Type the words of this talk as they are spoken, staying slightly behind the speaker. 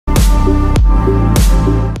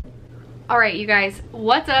Alright you guys,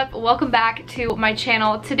 what's up? Welcome back to my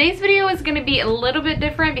channel. Today's video is going to be a little bit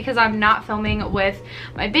different because I'm not filming with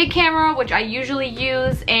my big camera, which I usually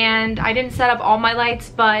use, and I didn't set up all my lights,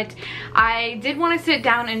 but I did want to sit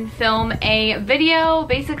down and film a video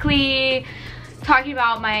basically talking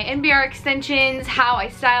about my NBR extensions, how I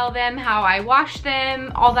style them, how I wash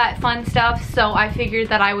them, all that fun stuff. So I figured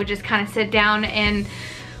that I would just kind of sit down and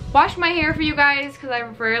wash my hair for you guys because I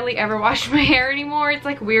rarely ever wash my hair anymore. It's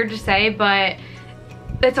like weird to say, but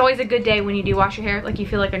it's always a good day when you do wash your hair, like you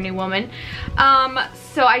feel like a new woman.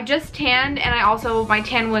 So I just tanned, and my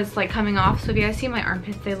tan was like coming off, so if you guys see my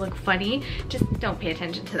armpits, they look funny. Just don't pay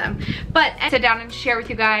attention to them. But I sit down and share with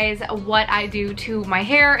you guys what I do to my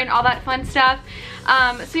hair and all that fun stuff.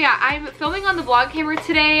 So yeah, I'm filming on the vlog camera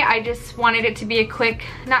today. I just wanted it to be a quick,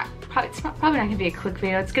 it's probably not gonna be a quick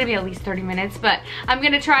video. It's gonna be at least 30 minutes, but I'm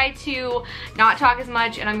gonna try to not talk as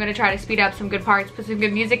much, and I'm gonna try to speed up some good parts, put some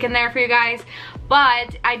good music in there for you guys.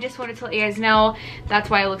 But I just wanted to let you guys know that's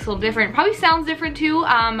why it looks a little different. Probably sounds different too,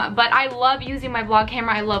 but I love using my vlog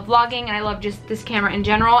camera. I love vlogging, and I love just this camera in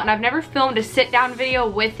general, and I've never filmed a sit down video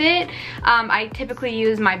with it. I typically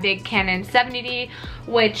use my big Canon 70D,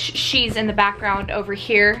 which she's in the background over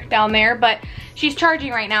here down there, but she's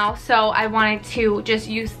charging right now, so I wanted to just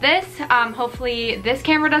use this. Hopefully this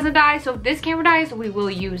camera doesn't die, so if this camera dies, we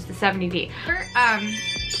will use the 70D.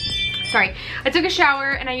 Sorry, I took a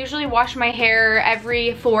shower, and I usually wash my hair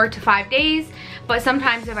every 4 to 5 days, but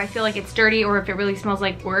sometimes if I feel like it's dirty or if it really smells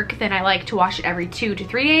like work, then I like to wash it every 2 to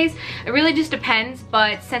 3 days. It really just depends,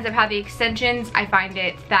 but since I've had the extensions, I find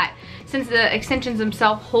it that since the extensions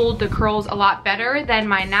themselves hold the curls a lot better than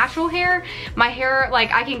my natural hair, my hair,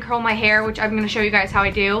 like I can curl my hair, which I'm going to show you guys how I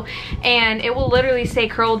do, and it will literally stay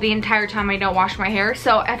curled the entire time I don't wash my hair.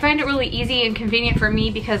 So I find it really easy and convenient for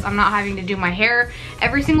me because I'm not having to do my hair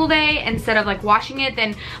every single day instead of like washing it.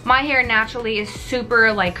 Then my hair naturally is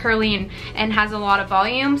super like curly and has a lot of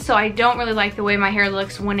volume, so I don't really like the way my hair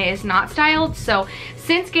looks when it is not styled. So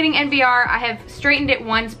since getting NBR, I have straightened it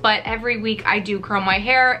once, but every week I do curl my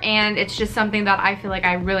hair, and it's just something that I feel like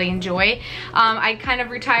I really enjoy. I kind of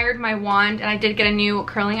retired my wand, and I did get a new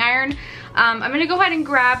curling iron. I'm gonna go ahead and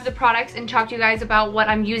grab the products and talk to you guys about what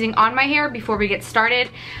I'm using on my hair before we get started.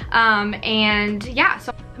 And yeah,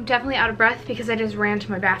 so I'm definitely out of breath because I just ran to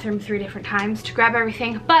my bathroom 3 different times to grab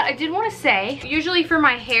everything. But I did want to say, usually for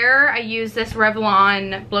my hair, I use this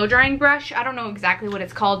Revlon blow drying brush. I don't know exactly what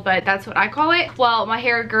it's called, but that's what I call it. Well, my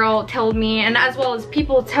hair girl told me, and as well as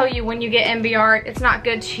people tell you when you get NBR, it's not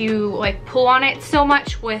good to like pull on it so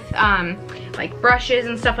much with like brushes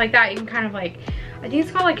and stuff like that. You can kind of like, I think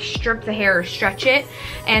it's called like strip the hair or stretch it,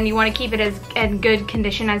 and you want to keep it as in good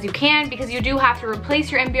condition as you can because you do have to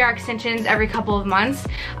replace your NBR extensions every couple of months.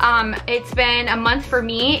 It's been a month for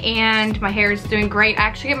me, and my hair is doing great. I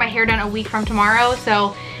actually get my hair done a week from tomorrow,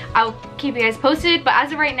 so I'll keep you guys posted. But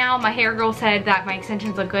as of right now, my hair girl said that my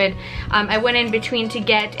extensions look good. I went in between to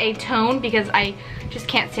get a tone because I just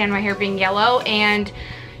can't stand my hair being yellow, and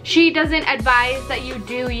she doesn't advise that you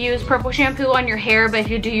do use purple shampoo on your hair, but if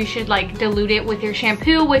you do, you should like dilute it with your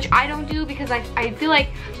shampoo, which I don't do because I feel like,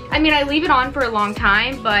 I mean, I leave it on for a long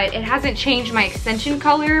time, but it hasn't changed my extension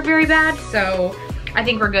color very bad, so I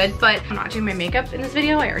think we're good. But I'm not doing my makeup in this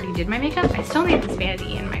video. I already did my makeup. I still need this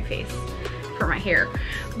vanity in my face for my hair.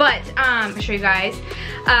 But I'll show you guys.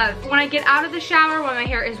 When I get out of the shower, when my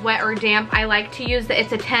hair is wet or damp, I like to use the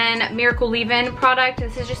It's a 10 Miracle Leave-In product.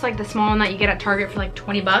 This is just like the small one that you get at Target for like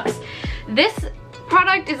 20 bucks. This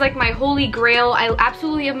product is like my holy grail. I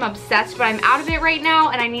absolutely am obsessed, but I'm out of it right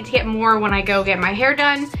now, and I need to get more when I go get my hair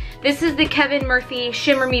done. This is the Kevin Murphy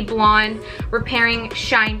Shimmer Me Blonde Repairing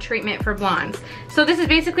Shine Treatment for Blondes. So this is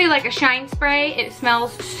basically like a shine spray. It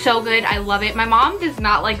smells so good. I love it. My mom does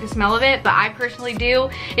not like the smell of it, but I personally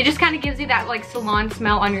do. It just kind of gives you that like salon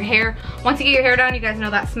smell on your hair. Once you get your hair done, you guys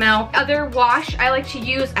know that smell. Other wash, I like to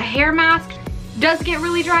use a hair mask. Does get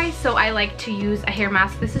really dry, so I like to use a hair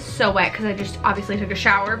mask. This is so wet because I just obviously took a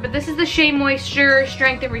shower, but this is the Shea Moisture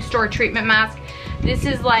Strength and Restore Treatment Mask. This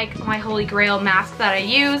is like my holy grail mask that I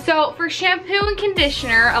use. So for shampoo and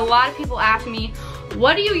conditioner, a lot of people ask me,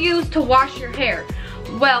 what do you use to wash your hair?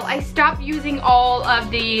 Well, I stopped using all of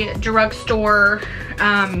the drugstore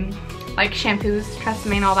like shampoos,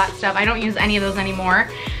 Tresemme, all that stuff. I don't use any of those anymore.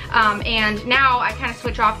 And now I kind of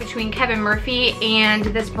switch off between Kevin Murphy and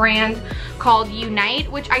this brand called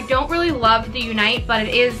Unite, which I don't really love the Unite, but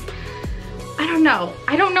it is, I don't know.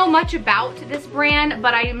 I don't know much about this brand,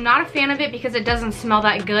 but I am not a fan of it because it doesn't smell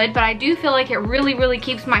that good, but I do feel like it really, really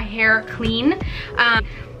keeps my hair clean.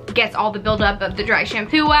 Gets all the buildup of the dry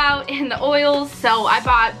shampoo out and the oils. So I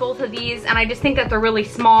bought both of these, and I just think that they're really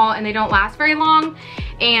small and they don't last very long.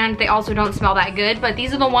 and they also don't smell that good, but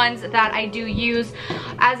these are the ones that I do use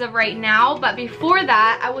as of right now. But before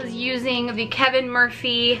that, I was using the Kevin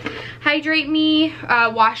Murphy Hydrate Me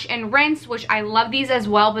Wash and Rinse, which I love these as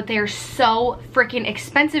well, but they are so freaking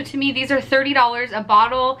expensive to me. These are $30 a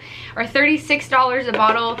bottle, or $36 a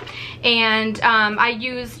bottle, and I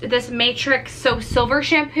used this Matrix So Silver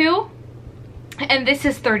shampoo, and this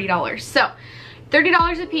is $30. So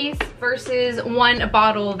 $30 a piece versus one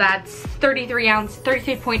bottle that's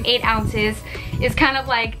 33.8 ounces is kind of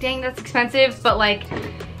like, dang, that's expensive, but like,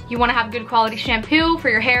 you want to have good quality shampoo for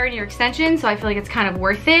your hair and your extensions, so I feel like it's kind of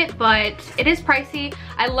worth it, but it is pricey.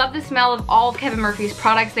 I love the smell of all of Kevin Murphy's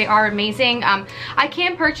products. They are amazing. I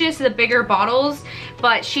can purchase the bigger bottles,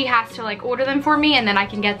 but she has to like order them for me, and then I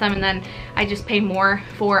can get them, and then I just pay more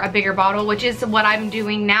for a bigger bottle, which is what I'm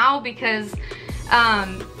doing now, because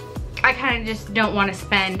I kind of just don't want to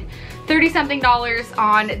spend $30-something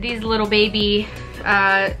on these little baby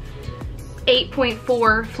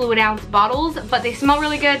 8.4 fluid ounce bottles, but they smell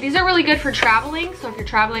really good. These are really good for traveling, so if you're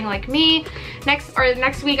traveling like me,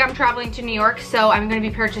 next week I'm traveling to New York, so I'm going to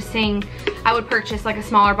be purchasing, I would purchase like a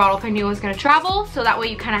smaller bottle if I knew I was going to travel, so that way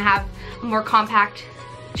you kind of have a more compact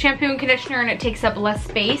shampoo and conditioner and it takes up less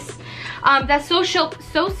space. That So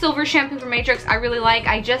Silver shampoo from Matrix I really like.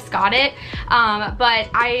 I just got it, but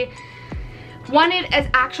I wanted as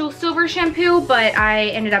actual silver shampoo, but I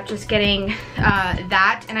ended up just getting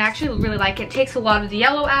that, and I actually really like it. It takes a lot of the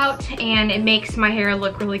yellow out and it makes my hair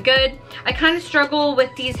look really good. I kind of struggle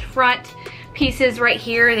with these front pieces right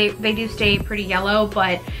here. They do stay pretty yellow,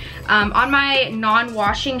 but on my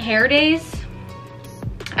non-washing hair days,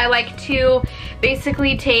 I like to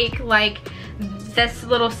basically take like this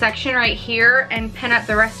little section right here and pin up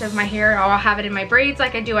the rest of my hair. I'll have it in my braids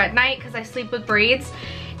like I do at night because I sleep with braids,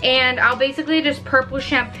 and I'll basically just purple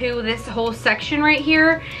shampoo this whole section right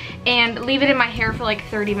here and leave it in my hair for like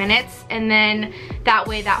 30 minutes, and then that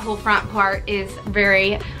way that whole front part is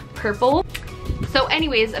very purple. So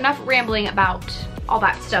anyways, enough rambling about all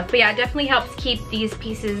that stuff, but yeah, it definitely helps keep these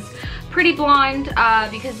pieces pretty blonde,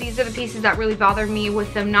 because these are the pieces that really bother me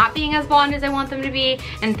with them not being as blonde as I want them to be,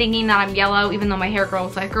 and thinking that I'm yellow, even though my hair girl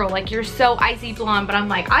is like, girl, like, you're so icy blonde, but I'm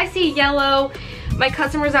like, I see yellow. My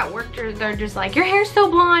customers at work, they're just like, your hair's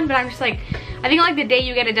so blonde, but I'm just like, I think like the day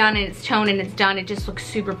you get it done and it's toned and it's done, it just looks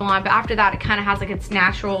super blonde, but after that it kind of has like its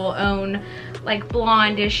natural own like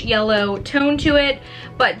blondish yellow tone to it.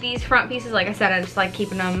 But these front pieces, like I said, I just like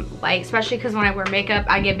keeping them light, especially because when I wear makeup,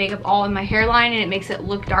 I get makeup all in my hairline and it makes it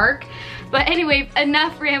look dark. But anyway,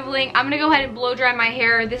 enough rambling. I'm gonna go ahead and blow dry my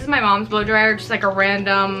hair. This is my mom's blow dryer, just like a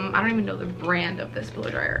random, I don't even know the brand of this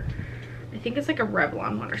blow dryer. I think it's like a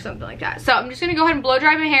Revlon one or something like that. So I'm just gonna go ahead and blow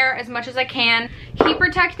dry my hair as much as I can. Heat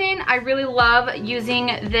protectant, I really love using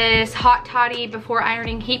this Hot Toddy Before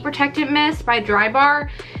Ironing Heat Protectant Mist by Drybar.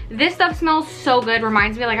 This stuff smells so good,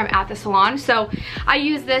 reminds me like I'm at the salon. So I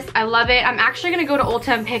use this, I love it. I'm actually gonna go to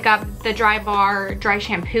Ulta and pick up the Drybar dry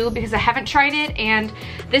shampoo because I haven't tried it, and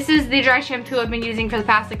this is the dry shampoo I've been using for the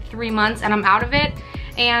past like 3 months and I'm out of it,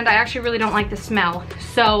 and I actually really don't like the smell.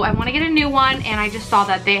 So I wanna get a new one, and I just saw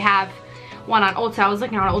that they have one on Ulta. I was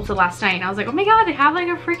looking on Ulta last night and I was like, oh my god, they have like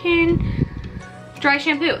a freaking dry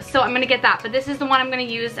shampoo. So I'm gonna get that, but this is the one I'm gonna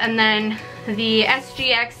use, and then the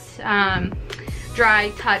SGX Dry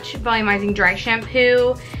Touch Volumizing Dry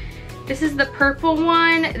Shampoo. This is the purple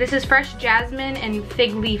one. This is Fresh Jasmine and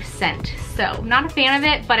Fig Leaf Scent. So I'm not a fan of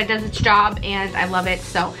it, but it does its job and I love it.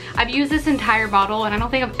 So I've used this entire bottle and I don't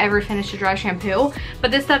think I've ever finished a dry shampoo, but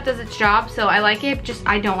this stuff does its job, so I like it, just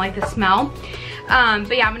I don't like the smell.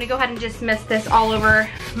 But yeah, I'm gonna go ahead and just mist this all over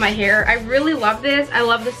my hair. I really love this. I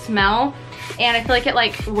love the smell, and I feel like it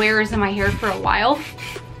like wears in my hair for a while.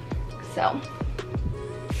 So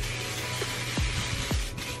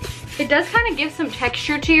it does kind of give some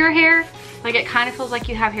texture to your hair. Like it kind of feels like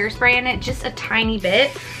you have hairspray in it, just a tiny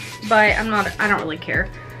bit, but I don't really care.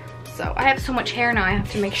 So I have so much hair now, I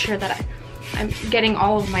have to make sure that I'm getting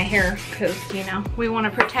all of my hair, because you know, we want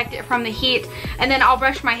to protect it from the heat. And then I'll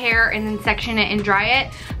brush my hair and then section it and dry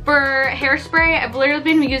it. For hairspray, I've literally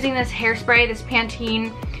been using this hairspray, this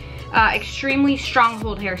Pantene extremely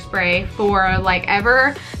stronghold hairspray for like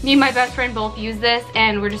ever. Me and my best friend both use this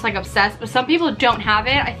and we're just like obsessed, but some people don't have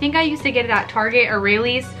it. I think I used to get it at Target or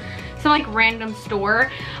Rayleigh's, some like random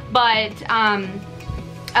store, but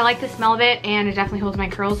I like the smell of it and it definitely holds my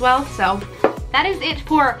curls well. So that is it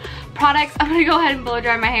for products. I'm gonna go ahead and blow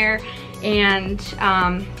dry my hair, and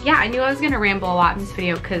yeah, I knew I was gonna ramble a lot in this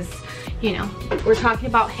video because, you know, we're talking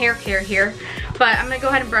about hair care here, but I'm gonna go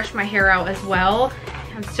ahead and brush my hair out as well.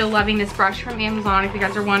 I'm still loving this brush from Amazon, if you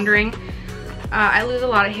guys are wondering. I lose a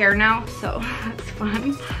lot of hair now, so that's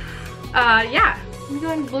fun. Yeah, Let me go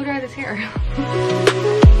ahead and blow dry this hair.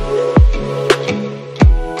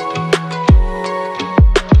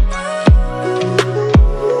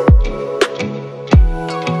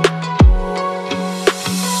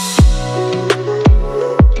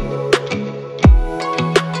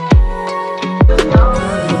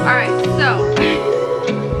 Alright, so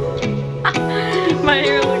my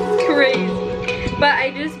hair looks crazy. But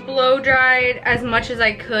I just blow dried as much as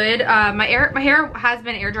I could. My hair has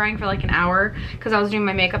been air drying for like an hour because I was doing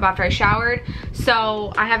my makeup after I showered.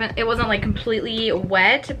 So it wasn't like completely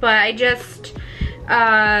wet, but I just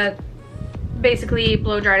basically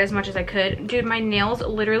blow dried as much as I could. Dude, my nails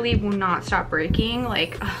literally will not stop breaking.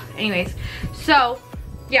 Like, anyways. So,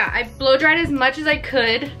 yeah, I blow dried as much as I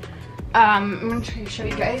could. I'm gonna try to show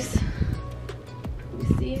you guys. Let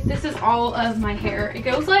me see. This is all of my hair. It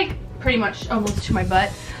goes like pretty much almost to my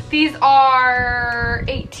butt. These are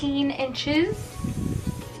 18 inches.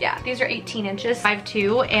 Yeah, these are 18 inches,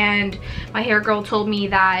 5'2", and my hair girl told me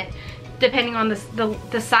that depending on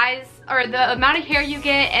the size or the amount of hair you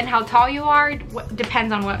get and how tall you are,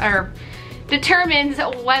 depends on what, or determines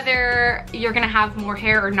whether you're gonna have more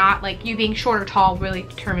hair or not. Like, you being short or tall really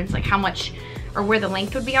determines like how much or where the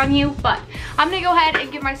length would be on you. But I'm gonna go ahead and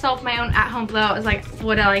give myself my own at-home blow, is like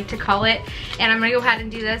what I like to call it, and I'm gonna go ahead and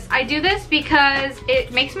do this. I do this because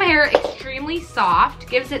it makes my hair extremely soft,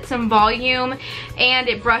 gives it some volume, and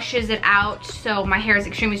it brushes it out so my hair is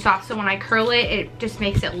extremely soft, so when I curl it, it just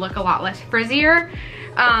makes it look a lot less frizzier.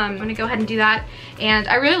 I'm gonna go ahead and do that, and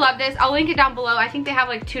I really love this. I'll link it down below. I think they have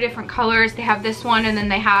like 2 different colors. They have this one and then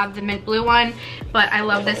they have the mint blue one, but I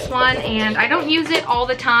love this one, and I don't use it all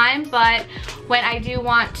the time, but when I do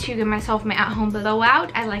want to give myself my at-home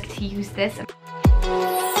blowout, I like to use this.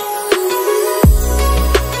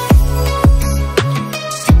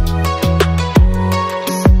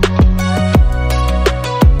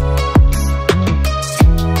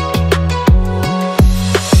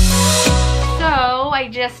 I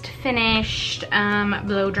just finished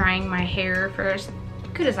blow drying my hair for as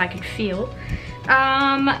good as I could feel.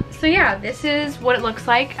 So yeah, this is what it looks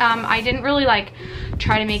like. I didn't really like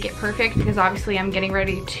try to make it perfect because obviously I'm getting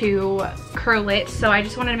ready to curl it, so I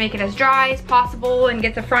just wanted to make it as dry as possible and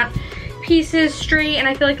get the front pieces straight, and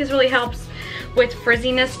I feel like this really helps with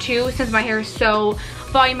frizziness too, since my hair is so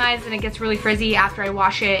volumized and it gets really frizzy after I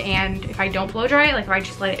wash it and if I don't blow dry it, like if I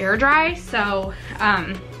just let it air dry. So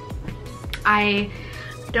I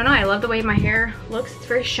don't know, I love the way my hair looks. It's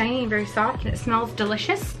very shiny and very soft, and it smells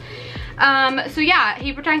delicious. So yeah,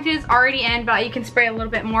 heat protectant is already in, but you can spray a little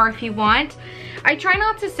bit more if you want. I try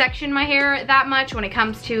not to section my hair that much when it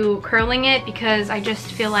comes to curling it because I just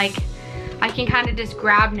feel like I can kind of just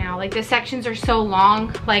grab now. Like, the sections are so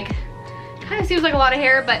long, like, kind of seems like a lot of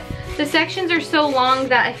hair, but the sections are so long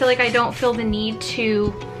that I feel like I don't feel the need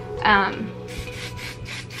to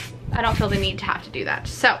have to do that.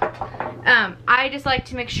 So I just like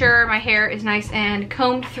to make sure my hair is nice and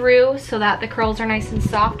combed through so that the curls are nice and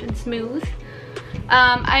soft and smooth.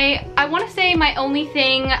 I want to say my only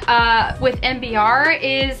thing with MBR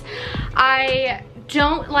is I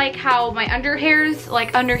don't like how my under hairs,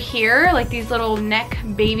 like under here, like these little neck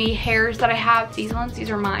baby hairs that I have, these ones, these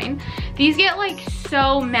are mine. These get like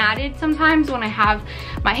so matted sometimes when I have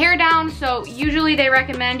my hair down, so usually they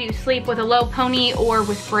recommend you sleep with a low pony or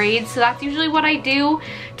with braids. So that's usually what I do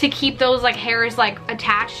to keep those like hairs like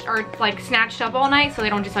attached or like snatched up all night so they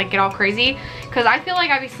don't just like get all crazy. Cause I feel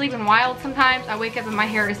like I be sleeping wild sometimes. I wake up and my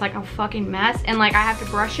hair is like a fucking mess, and like I have to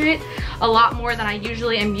brush it a lot more than I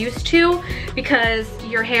usually am used to, because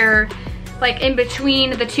your hair like in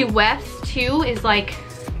between the two wefts too is like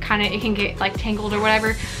kind of, it can get like tangled or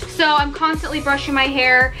whatever. So I'm constantly brushing my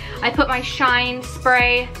hair. I put my Shine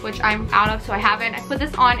spray, which I'm out of, so I haven't. I put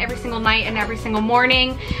this on every single night and every single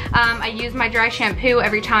morning. I use my dry shampoo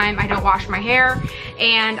every time I don't wash my hair,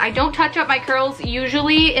 and I don't touch up my curls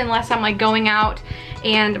usually unless I'm like going out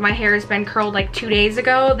and my hair has been curled like 2 days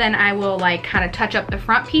ago. Then I will like kind of touch up the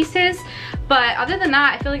front pieces. But other than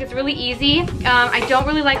that, I feel like it's really easy. I don't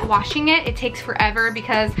really like washing it. It takes forever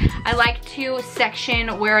because I like to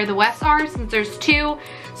section where the wefts are, since there's 2.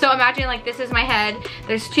 So imagine like this is my head,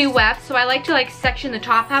 there's 2 wefts. So I like to like section the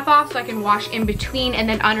top half off so I can wash in between and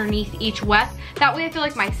then underneath each weft. That way I feel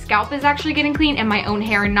like my scalp is actually getting clean and my own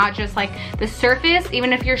hair, and not just like the surface.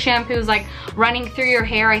 Even if your shampoo is like running through your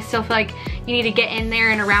hair, I still feel like you need to get in there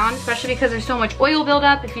and around, especially because there's so much oil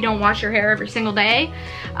buildup if you don't wash your hair every single day.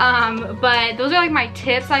 But those are like my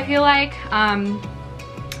tips, I feel like.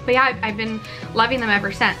 But yeah, I've been loving them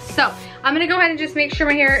ever since. So I'm gonna go ahead and just make sure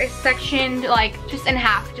my hair is sectioned like just in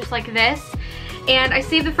half, just like this. And I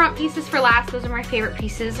saved the front pieces for last. Those are my favorite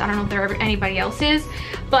pieces. I don't know if they're anybody else's,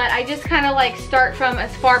 but I just kind of like start from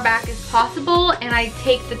as far back as possible and I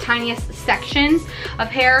take the tiniest sections of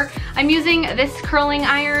hair. I'm using this curling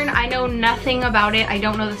iron. I know nothing about it. I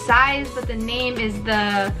don't know the size, but the name is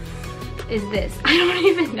this. I don't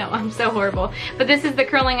even know. I'm so horrible. But this is the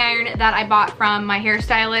curling iron that I bought from my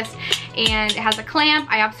hairstylist, and it has a clamp.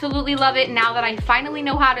 I absolutely love it now that I finally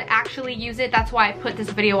know how to actually use it. That's why I put this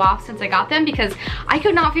video off since I got them, because I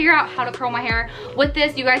could not figure out how to curl my hair with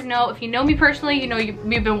this. You guys know, if you know me personally, you know you've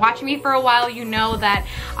been watching me for a while, you know that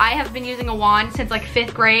I have been using a wand since like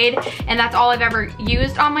 5th grade, and that's all I've ever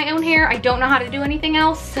used on my own hair. I don't know how to do anything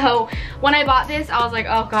else. So when I bought this, I was like,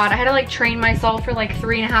 oh god, I had to like train myself for like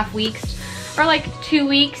 3.5 weeks or like 2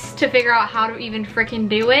 weeks to figure out how to even freaking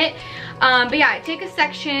do it. But yeah, I take a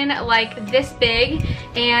section like this big,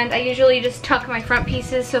 and I usually just tuck my front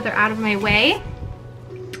pieces so they're out of my way.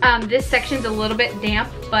 This section's a little bit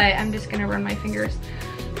damp, but I'm just gonna run my fingers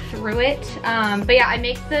through it. But yeah, I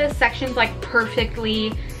make the sections like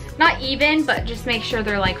perfectly, not even, but just make sure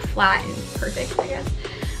they're like flat and perfect, I guess.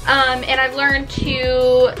 And I've learned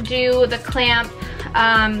to do the clamp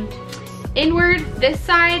inward this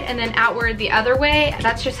side and then outward the other way.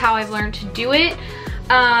 That's just how I've learned to do it.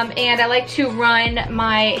 And I like to run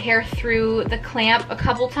my hair through the clamp a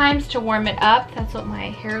couple times to warm it up. That's what my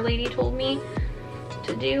hair lady told me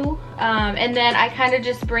to do. And then I kind of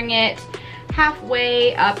just bring it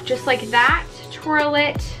halfway up just like that, twirl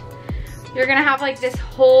it. You're gonna have like this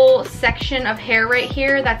whole section of hair right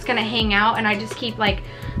here that's gonna hang out, and I just keep like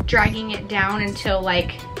dragging it down until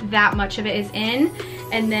like that much of it is in,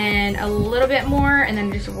 and then a little bit more, and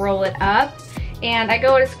then just roll it up. And I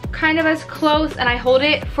go as kind of as close, and I hold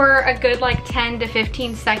it for a good like 10 to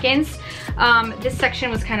 15 seconds. This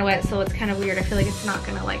section was kind of wet, so it's kind of weird. I feel like it's not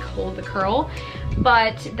gonna like hold the curl,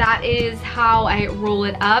 but that is how I roll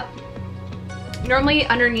it up. Normally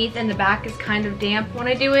underneath and the back is kind of damp when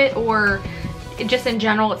I do it, or just in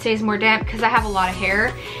general it stays more damp because I have a lot of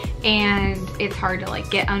hair and it's hard to like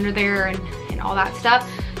get under there and all that stuff.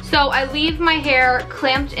 So I leave my hair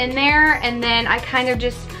clamped in there, and then I kind of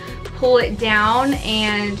just pull it down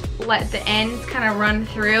and let the ends kind of run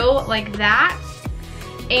through like that.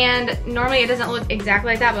 And normally it doesn't look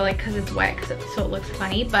exactly like that, but like because it's wet, so it looks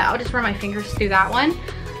funny. But I'll just run my fingers through that one.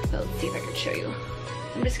 So let's see if I can show you.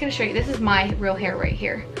 I'm just gonna show you, this is my real hair right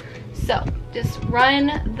here. So just run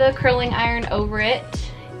the curling iron over it.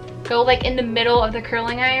 Go like in the middle of the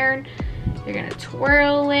curling iron. You're gonna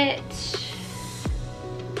twirl it.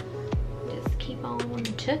 Just keep on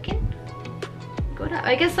tucking. Go down.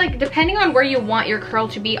 I guess like depending on where you want your curl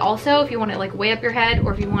to be also, if you want it like way up your head,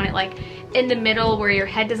 or if you want it like in the middle where your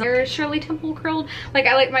head doesn't. Your Shirley Temple curled. Like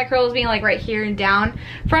I like my curls being like right here and down.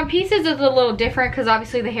 Front pieces is a little different because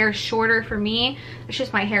obviously the hair is shorter for me. It's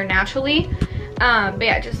just my hair naturally. But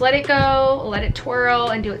yeah, just let it go, let it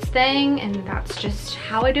twirl and do its thing, and that's just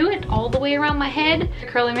how I do it all the way around my head.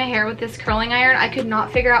 Curling my hair with this curling iron, I could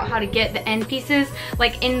not figure out how to get the end pieces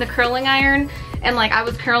like in the curling iron, and like I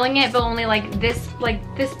was curling it, but only like this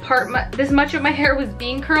part, this much of my hair was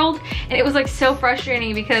being curled, and it was like so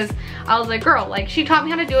frustrating because I was like, girl, like she taught me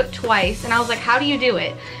how to do it twice, and I was like, how do you do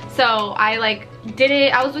it? So I like did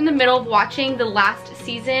it. I was in the middle of watching the last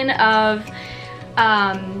season of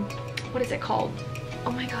what is it called?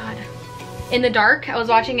 Oh my god. In the Dark. I was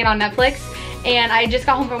watching it on Netflix, and I just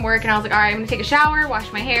got home from work and I was like, all right, I'm gonna take a shower,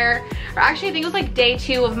 wash my hair. Or actually I think it was like day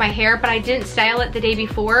 2 of my hair, but I didn't style it the day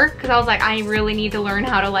before because I was like, I really need to learn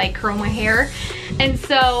how to like curl my hair. And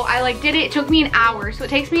so I like did it. It took me an hour. So it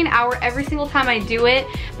takes me an hour every single time I do it.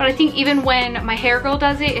 But I think even when my hair girl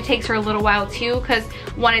does it, it takes her a little while too, because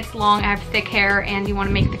one, it's long, I have thick hair, and you want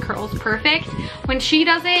to make the curls perfect. When she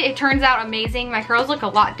does it, it turns out amazing. My curls look a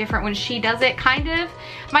lot different when she does it, kind of.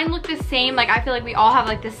 Mine look the same. Like I feel like we all have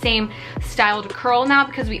like the same style to curl now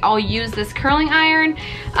because we all use this curling iron.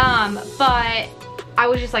 But I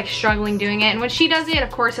was just like struggling doing it, and when she does it, of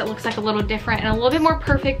course it looks like a little different and a little bit more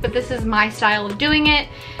perfect, but this is my style of doing it.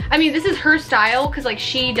 I mean, this is her style because like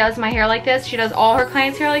she does my hair like this, she does all her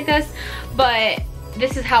clients' hair like this, but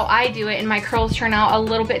this is how I do it, and my curls turn out a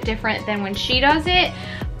little bit different than when she does it.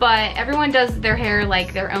 But everyone does their hair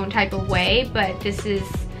like their own type of way, but this is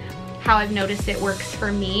how I've noticed it works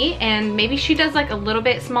for me. And maybe she does like a little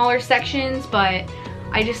bit smaller sections, but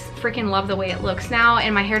I just freaking love the way it looks now,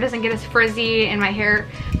 and my hair doesn't get as frizzy, and my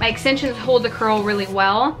extensions hold the curl really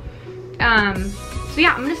well. So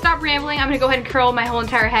yeah, I'm gonna stop rambling. I'm gonna go ahead and curl my whole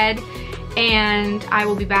entire head, and I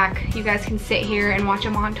will be back. You guys can sit here and watch a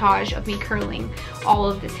montage of me curling all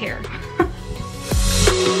of this hair.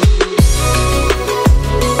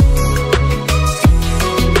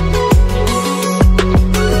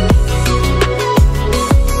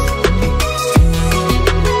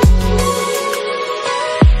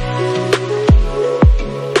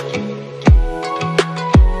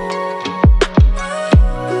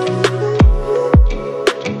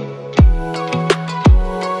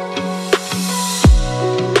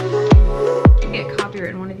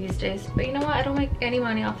 days. But you know what? I don't make any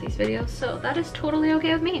money off these videos, so that is totally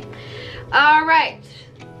okay with me. All right.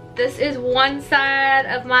 This is one side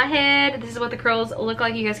of my head. This is what the curls look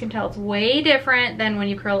like. You guys can tell it's way different than when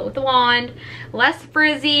you curl it with the wand. Less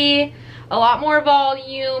frizzy, a lot more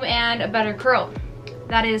volume, and a better curl.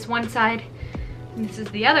 That is one side, and this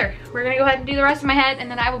is the other. We're gonna go ahead and do the rest of my head,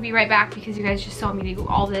 and then I will be right back because you guys just saw me do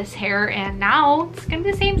all this hair, and now it's gonna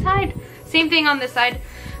be the same side. Same thing on this side.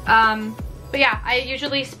 But yeah, I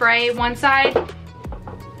usually spray one side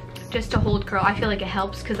just to hold curl. I feel like it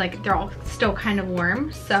helps because like they're all still kind of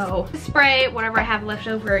warm. So spray whatever I have left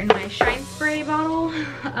over in my Shine Spray bottle,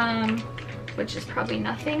 which is probably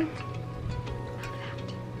nothing.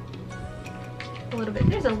 A little bit,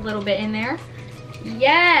 there's a little bit in there.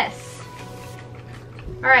 Yes.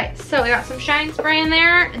 All right, so we got some Shine Spray in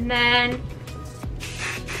there, and then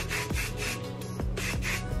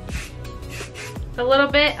a little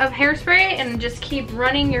bit of hairspray, and just keep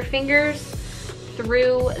running your fingers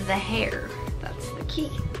through the hair. That's the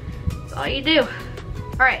key. That's all you do.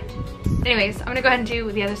 All right. Anyways, I'm gonna go ahead and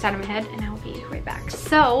do the other side of my head, and I'll be right back.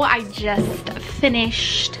 So I just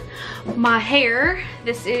finished my hair.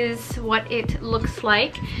 This is what it looks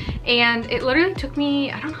like, and it literally took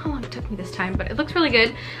me, I don't know how long it took me this time, but it looks really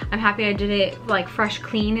good. I'm happy I did it like fresh,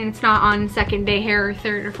 clean, and it's not on second day hair or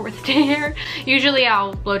third or fourth day hair. Usually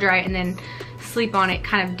I'll blow dry it and then sleep on it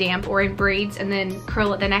kind of damp or in braids and then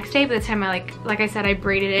curl it the next day. But this time I like I said, I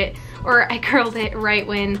braided it, or I curled it right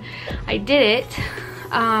when I did it.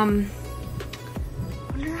 Wonder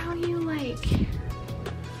how you like,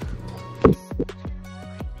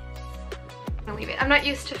 I'll leave it. I'm not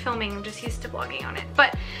used to filming, I'm just used to vlogging on it.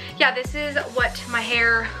 But yeah, this is what my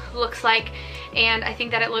hair looks like, and I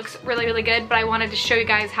think that it looks really, really good. But I wanted to show you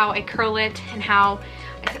guys how I curl it and how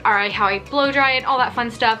I blow dry it, all that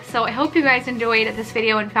fun stuff. So I hope you guys enjoyed this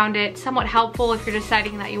video and found it somewhat helpful if you're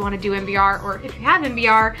deciding that you want to do NBR, or if you have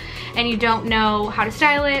NBR and you don't know how to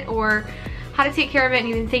style it or how to take care of it and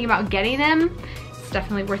you've been thinking about getting them. It's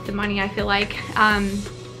definitely worth the money, I feel like.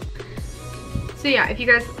 So yeah, if you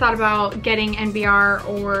guys thought about getting NBR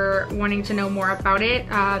or wanting to know more about it,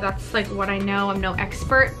 that's like what I know. I'm no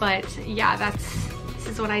expert, but yeah, this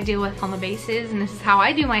is what I deal with on the bases, and this is how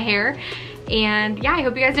I do my hair. And yeah, I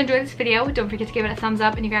hope you guys enjoyed this video. Don't forget to give it a thumbs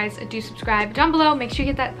up, and you guys do subscribe down below. Make sure you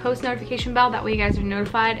hit that post notification bell. That way you guys are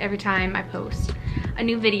notified every time I post a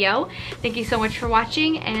new video. Thank you so much for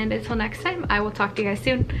watching, and until next time, I will talk to you guys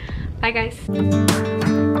soon. Bye guys.